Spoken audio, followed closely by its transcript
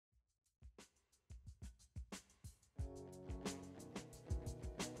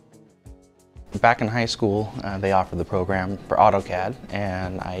Back in high school, they offered the program for AutoCAD,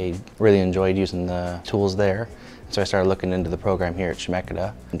 and I really enjoyed using the tools there. So I started looking into the program here at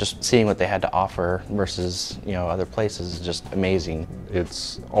Chemeketa. Just seeing what they had to offer versus other places is just amazing.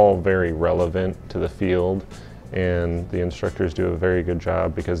 It's all very relevant to the field, and the instructors do a very good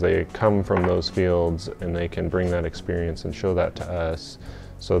job because they come from those fields and they can bring that experience and show that to us.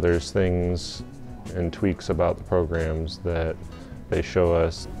 So there's things and tweaks about the programs that they show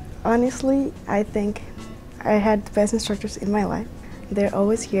us. Honestly, I think I had the best instructors in my life. They're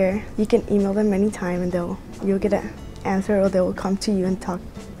always here. You can email them anytime and you'll get an answer, or they will come to you and talk.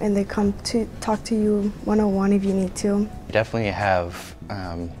 And they come to talk to you one-on-one if you need to. We definitely have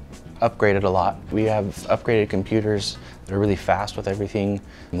upgraded a lot. We have upgraded computers that are really fast with everything.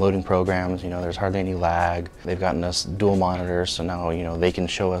 Loading programs, there's hardly any lag. They've gotten us dual monitors, so now they can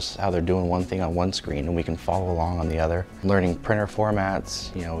show us how they're doing one thing on one screen and we can follow along on the other. Learning printer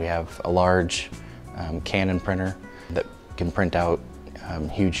formats, we have a large Canon printer that can print out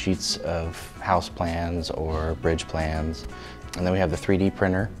huge sheets of house plans or bridge plans. And then we have the 3D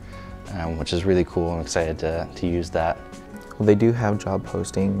printer, which is really cool. I'm excited to use that. Well, they do have job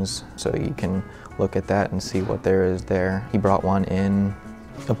postings, so you can look at that and see what there is there. He brought one in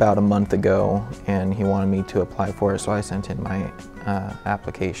about a month ago and he wanted me to apply for it, so I sent in my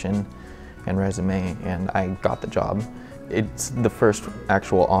application and resume and I got the job. It's the first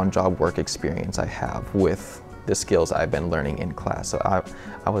actual on-job work experience I have with the skills I've been learning in class, so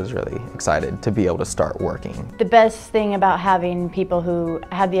I was really excited to be able to start working. The best thing about having people who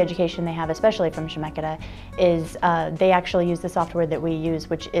have the education they have, especially from Chemeketa, is they actually use the software that we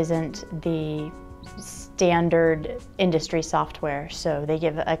use, which isn't the standard industry software. So they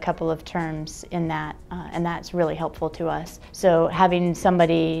give a couple of terms in that, and that's really helpful to us. So having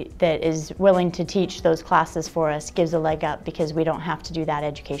somebody that is willing to teach those classes for us gives a leg up, because we don't have to do that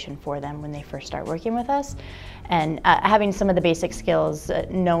education for them when they first start working with us. And having some of the basic skills,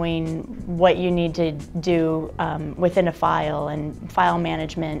 knowing what you need to do within a file and file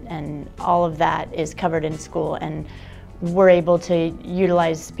management, and all of that is covered in school, and we're able to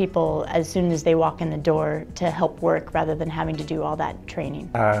utilize people as soon as they walk in the door to help work rather than having to do all that training.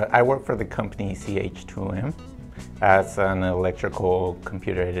 I work for the company CH2M as an electrical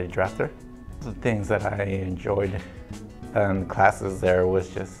computer-aided drafter. The things that I enjoyed in classes there was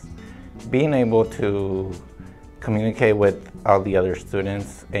just being able to communicate with all the other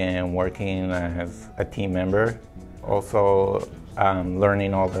students and working as a team member. Also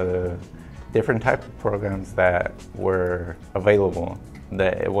learning all the different type of programs that were available,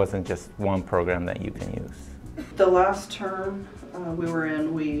 that it wasn't just one program that you can use. The last term we were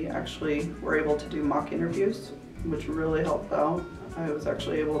in, we actually were able to do mock interviews, which really helped out. I was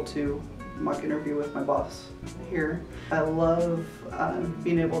actually able to mock interview with my boss here. I love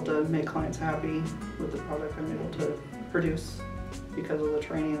being able to make clients happy with the product I'm able to produce because of the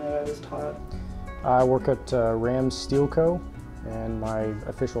training that I was taught. I work at Rams Steel Co., and my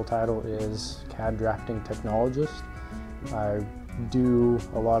official title is CAD Drafting Technologist. I do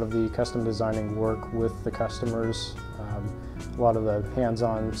a lot of the custom designing work with the customers, a lot of the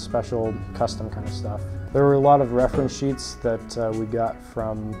hands-on special custom kind of stuff. There were a lot of reference sheets that we got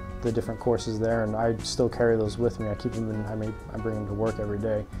from the different courses there, and I still carry those with me. I keep them and I bring them to work every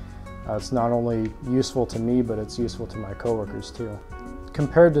day. It's not only useful to me, but it's useful to my coworkers too.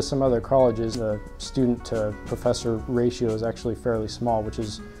 Compared to some other colleges, the student to professor ratio is actually fairly small, which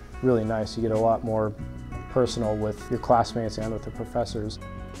is really nice. You get a lot more personal with your classmates and with the professors.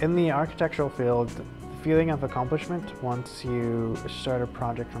 In the architectural field, the feeling of accomplishment once you start a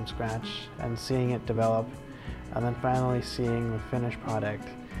project from scratch and seeing it develop, and then finally seeing the finished product,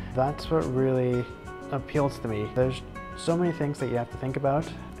 that's what really appeals to me. There's so many things that you have to think about,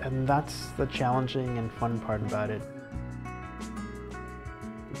 and that's the challenging and fun part about it.